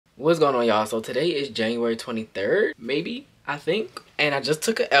What's going on, y'all? So today is January 23rd, maybe, I think. And I just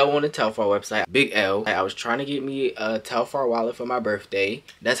took an L on the Telfar website. Big L. I was trying to get me a Telfar wallet for my birthday.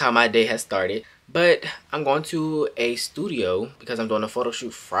 That's how my day has started. But I'm going to a studio because I'm doing a photo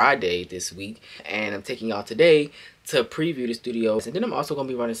shoot Friday this week. And I'm taking y'all today to preview the studio. And then I'm also going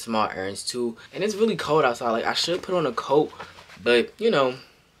to be running small errands too. And it's really cold outside. Like, I should put on a coat, but you know,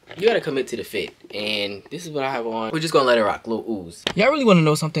 you gotta commit to the fit. And this is what I have on. We're just gonna let it rock. Little ooze. Y'all really wanna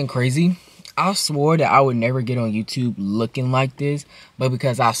know something crazy? I swore that I would never get on YouTube looking like this, but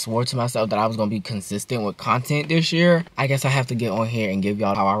because I swore to myself that I was gonna be consistent with content this year, I guess I have to get on here and give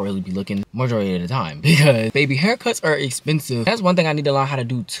y'all how I really be looking majority of the time. Because baby, haircuts are expensive. That's one thing I need to learn how to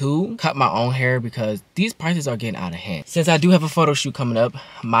do too. Cut my own hair because these prices are getting out of hand. Since I do have a photo shoot coming up,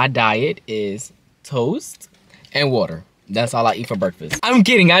 my diet is toast and water. That's all I eat for breakfast. I'm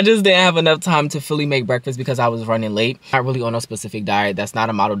kidding. I just didn't have enough time to fully make breakfast because I was running late. Not really on no specific diet. That's not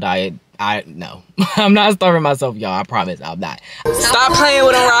a model diet. No. I'm not starving myself, y'all. I promise I'm not. Stop playing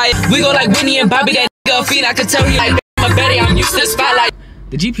with them, right? We go like Whitney and Bobby, that nigga feet. I could tell you like I'm a Betty. I'm used to the spotlight.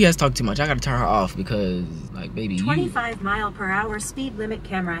 The GPS talk too much. I gotta turn her off because, like, baby, 25-mile-per-hour speed limit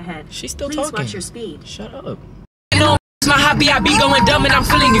camera ahead. She's still Please talking. watch your speed. Shut up. It's my hobby, I be going dumb and I'm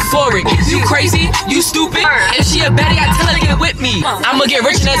feeling euphoric. You crazy? You stupid? If she a baddie, I tell her to get with me. I'ma get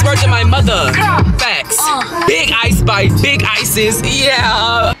rich and that's virgin my mother. Facts. Big ice bites, big ices,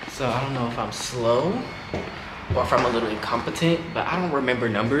 yeah. So I don't know if I'm slow or if I'm a little incompetent, but I don't remember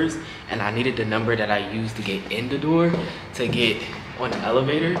numbers, and I needed the number that I used to get in the door to get on the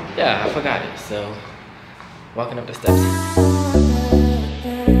elevator. Yeah, I forgot it. So walking up the steps.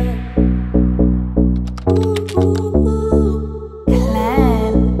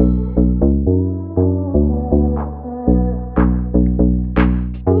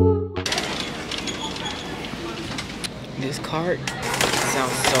 This cart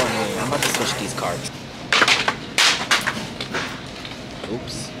sounds so annoying. I'm about to switch these carts.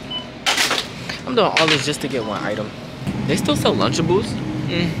 Oops. I'm doing all this just to get one item. They still sell Lunchables?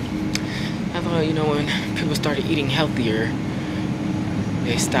 I thought, you know, when people started eating healthier,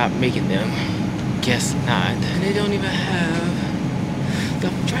 they stopped making them. Guess not. And they don't even have the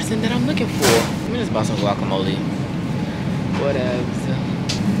dressing that I'm looking for. Let me just buy some guacamole. Whatevs.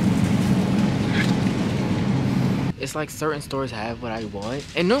 It's like certain stores have what I want,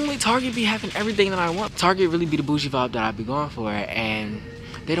 and normally Target be having everything that I want. Target really be the bougie vibe that I be going for, and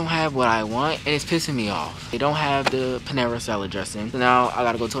they don't have what I want, and it's pissing me off. They don't have the Panera salad dressing, so now I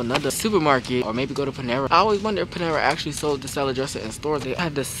gotta go to another supermarket or maybe go to Panera. I always wonder if Panera actually sold the salad dressing in stores. They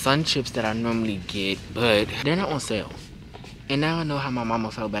have the Sun Chips that I normally get, but they're not on sale. And now I know how my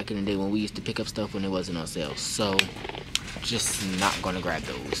mama felt back in the day when we used to pick up stuff when it wasn't on sale. So just not gonna grab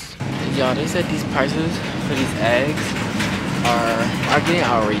those. Y'all, they said these prices for these eggs are getting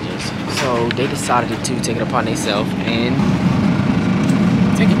outrageous. So they decided to take it upon themselves and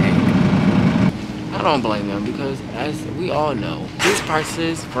take an egg. I don't blame them because, as we all know, these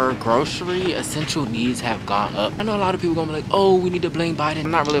prices for grocery essential needs have gone up. I know a lot of people gonna be like, oh, we need to blame Biden.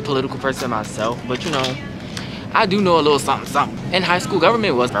 I'm not really a political person myself, but you know, I do know a little something something. In high school,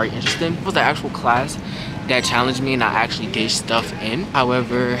 government was very interesting. It was the actual class that challenged me and I actually did stuff in.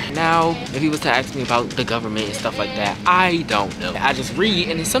 However, now if he was to ask me about the government and stuff like that, I don't know. I just read,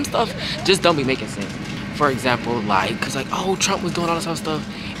 and some stuff just don't be making sense. For example, like, cause like, oh, Trump was doing all this other stuff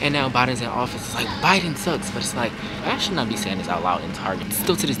and now Biden's in office. It's like, Biden sucks, but it's like, I should not be saying this out loud in Target.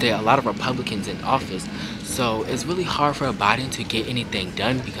 Still to this day, a lot of Republicans in office. So it's really hard for Biden to get anything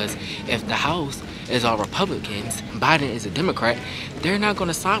done because if the House is all Republicans, Biden is a Democrat, they're not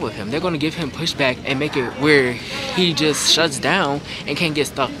gonna side with him. They're gonna give him pushback and make it where he just shuts down and can't get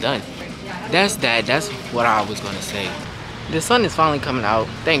stuff done. That's what I was gonna say. The sun is finally coming out,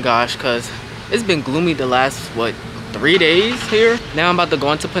 thank gosh, cause it's been gloomy the last, what, 3 days here? Now I'm about to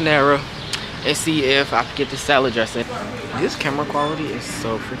go into Panera and see if I can get the salad dressing. This camera quality is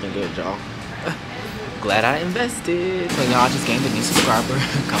so freaking good, y'all. Glad I invested. So y'all, just gained a new subscriber.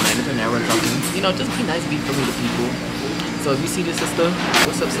 Coming into Panera talking, you know, just be nice, be friendly to people. So if you see this sister,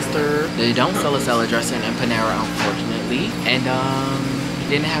 what's up, sister? They don't sell a salad dressing in Panera, unfortunately. And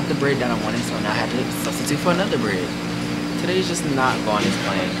didn't have the bread that I wanted, so now I had to substitute for another bread. Today's just not going as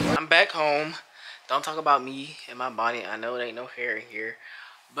planned. I'm back home. Don't talk about me and my body. I know there ain't no hair in here,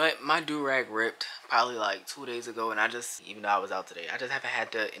 but my do-rag ripped probably like 2 days ago, and I just, even though I was out today, I just haven't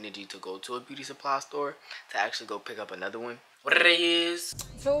had the energy to go to a beauty supply store to actually go pick up another one. What it is?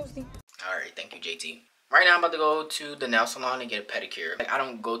 Toasty. All right, thank you, JT. Right now I'm about to go to the nail salon and get a pedicure. Like, I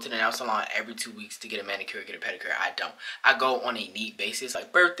don't go to the nail salon every 2 weeks to get a manicure, get a pedicure. I don't. I go on a need basis,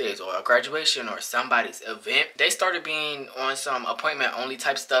 like birthdays or a graduation or somebody's event. They started being on some appointment only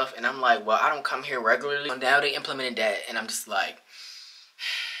type stuff, and I'm like, well, I don't come here regularly. And now they implemented that, and I'm just like,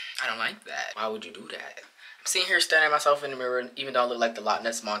 I don't like that. Why would you do that? I'm sitting here staring at myself in the mirror, even though I look like the Loch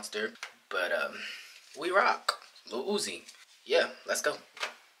Ness Monster. But we rock. Lil Uzi. Yeah, let's go.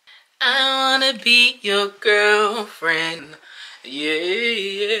 I wanna be your girlfriend.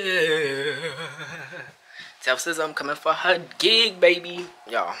 Yeah. Tell sis I'm coming for her gig, baby.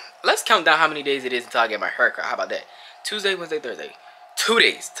 Y'all, let's count down how many days it is until I get my haircut. How about that? Tuesday, Wednesday, Thursday. 2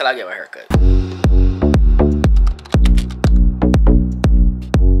 days till I get my haircut.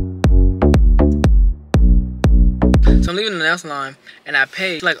 So I'm leaving the nail salon and I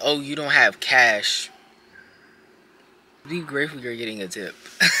pay like, oh, you don't have cash. Be grateful you're getting a tip.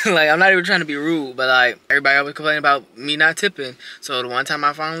 Like, I'm not even trying to be rude, but like, everybody always complaining about me not tipping. So the one time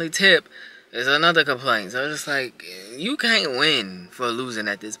I finally tip, there's another complaint. So it's just like, you can't win for losing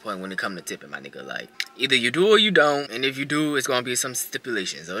at this point when it comes to tipping, my nigga. Like, either you do or you don't, and if you do, it's gonna be some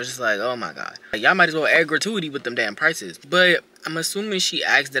stipulations. So it's just like, oh my god. Like, y'all might as well add gratuity with them damn prices. But I'm assuming she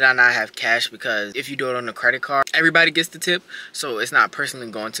asked that I not have cash because if you do it on a credit card, everybody gets the tip. So it's not personally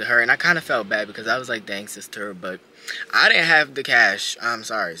going to her. And I kind of felt bad because I was like, dang, sister, but I didn't have the cash. I'm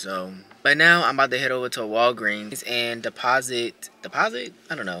sorry. So, but now I'm about to head over to Walgreens and deposit,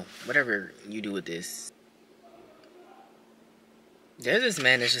 I don't know, whatever you do with this. There's this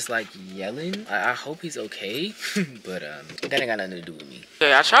man that's just like yelling. I hope he's okay, but that ain't got nothing to do with me.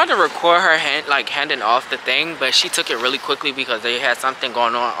 Okay, I tried to record her handing off the thing, but she took it really quickly because they had something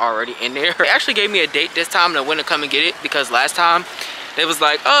going on already in there. They actually gave me a date this time to when to come and get it because last time they was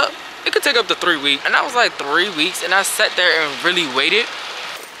like, it could take up to 3 weeks. And I was like, 3 weeks? And I sat there and really waited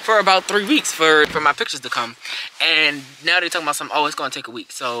for about 3 weeks for my pictures to come. And now they're talking about something, oh, it's gonna take a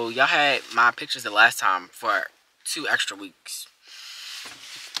week. So y'all had my pictures the last time for 2 extra weeks.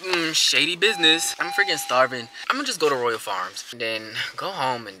 Shady business. I'm freaking starving. I'm gonna just go to Royal Farms and then go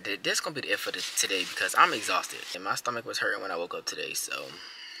home, and that's gonna be it for today because I'm exhausted. And my stomach was hurting when I woke up today, so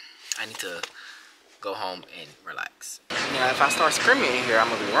I need to go home and relax. Yeah, if I start screaming in here, I'm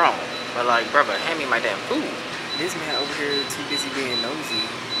gonna be wrong. But like, brother, hand me my damn food. This man over here too busy being nosy.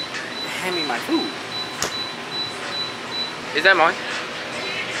 Hand me my food. Is that mine?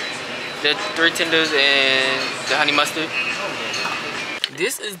 The 3 tenders and the honey mustard?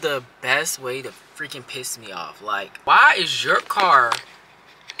 This is the best way to freaking piss me off. Like, why is your car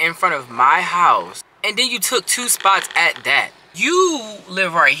in front of my house and then you took 2 spots at that? You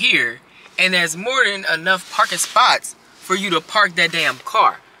live right here and there's more than enough parking spots for you to park that damn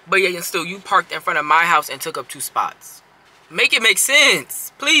car. But yet still, you parked in front of my house and took up 2 spots. Make it make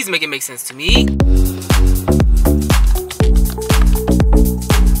sense. Please make it make sense to me.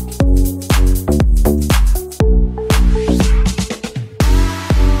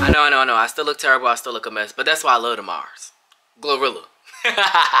 I know. I still look terrible. I still look a mess. But that's why I love the Mars. Glorilla.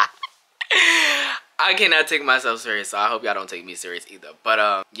 I cannot take myself serious, so I hope y'all don't take me serious either.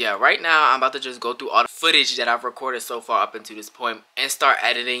 But yeah, right now I'm about to just go through all the footage that I've recorded so far up until this point and start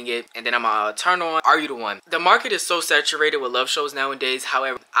editing it, and then I'm gonna turn on Are You the One. The market is so saturated with love shows nowadays.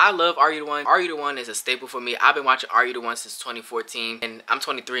 However, I love Are You the One. Are You the One is a staple for me. I've been watching Are You the One since 2014, and I'm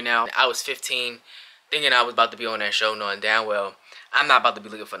 23 now. I was 15 thinking I was about to be on that show, knowing damn well I'm not about to be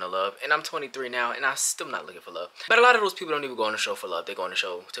looking for no love. And I'm 23 now, and I'm still not looking for love. But a lot of those people don't even go on the show for love. They go on the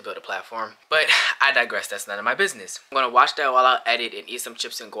show to build a platform. But I digress. That's none of my business. I'm going to watch that while I edit and eat some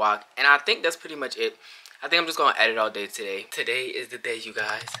chips and guac. And I think that's pretty much it. I think I'm just going to edit all day today. Today is the day, you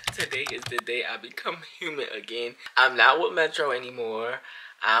guys. Today is the day I become human again. I'm not with Metro anymore.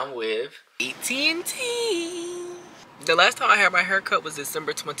 I'm with AT&T. The last time I had my haircut was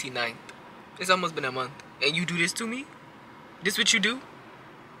December 29th. It's almost been a month. And you do this to me? This what you do?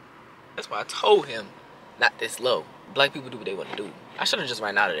 That's why I told him not this low. Black people do what they want to do. I should have just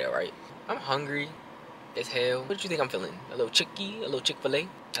ran out of there, right? I'm hungry as hell. What do you think I'm feeling? A little chickie? A little Chick-fil-A?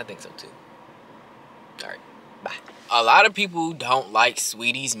 I think so too. Alright, bye. A lot of people don't like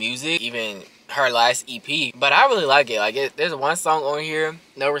Sweetie's music, even her last EP, but I really like it. Like, there's one song on here,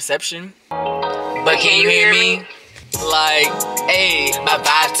 No Reception. But can you hear me? Like, hey, my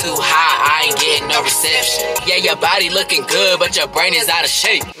vibe too high, I ain't getting no reception. Yeah, your body looking good, but your brain is out of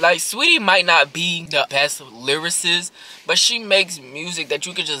shape. Like, Sweetie might not be the best lyricist, but she makes music that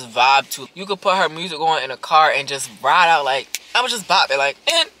you could just vibe to. You could put her music on in a car and just ride out like, I was just bopping like,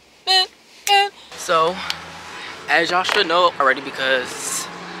 So, as y'all should know already, because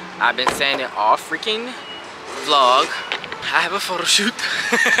I've been saying it all freaking vlog, I have a photo shoot.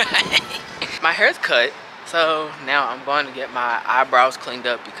 My hair's cut. So now I'm going to get my eyebrows cleaned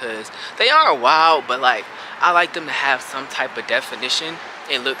up because they are wild, but like I like them to have some type of definition.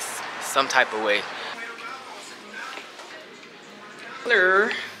 It looks some type of way. Hello.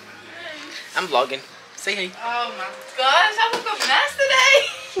 I'm vlogging. Say hey. Oh my gosh, I look a mess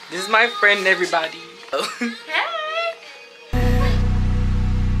today. This is my friend, everybody. Hey.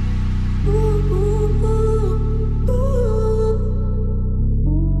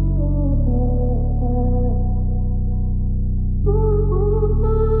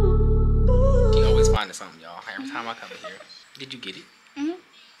 She always finding something, y'all. Every time I come here. Did you get it? Mm-hmm.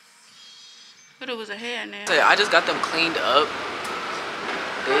 But it was a hair now. So I just got them cleaned up.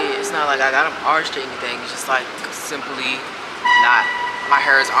 It's not like I got them arched or anything. It's just like simply not. My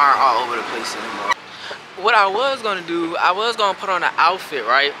hairs aren't all over the place anymore. What I was gonna do, I was gonna put on an outfit,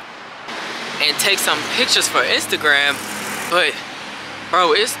 right? And take some pictures for Instagram. But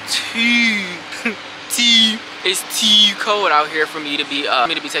bro, it's too cold out here for me to be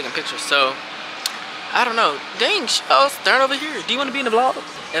taking pictures. So I don't know. Dang, Shells, turn over here. Do you want to be in the vlog?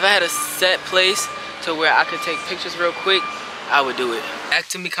 If I had a set place to where I could take pictures real quick, I would do it. Back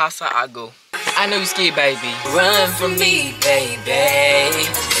to mi casa I go. I know you scared, baby. Run from me, baby.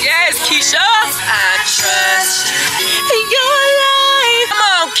 Yes, Keisha. I trust you in your life. Come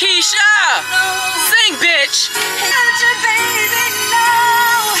on, Keisha. Sing, bitch.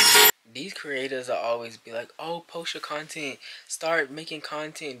 These creators will always be like, oh, post your content, start making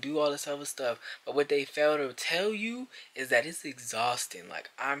content, do all this other stuff. But what they fail to tell you is that it's exhausting.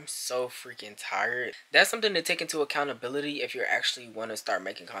 Like, I'm so freaking tired. That's something to take into accountability if you actually want to start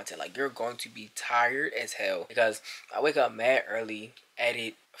making content. Like, you're going to be tired as hell. Because I wake up mad early,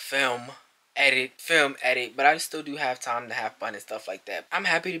 edit, film, but I still do have time to have fun and stuff like that. I'm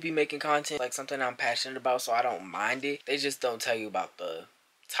happy to be making content, like something I'm passionate about, so I don't mind it. They just don't tell you about the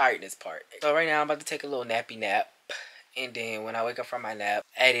tiredness part. So right now I'm about to take a little nappy nap, and then when I wake up from my nap,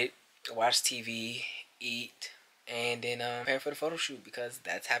 edit, watch TV, eat, and then prepare for the photo shoot because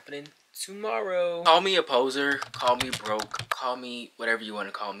that's happening tomorrow. Call me a poser, call me broke, call me whatever you want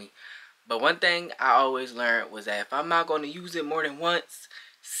to call me, but one thing I always learned was that if I'm not going to use it more than once,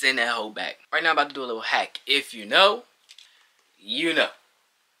 send that hoe back. Right now I'm about to do a little hack. If you know, you know.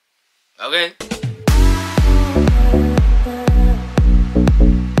 Okay?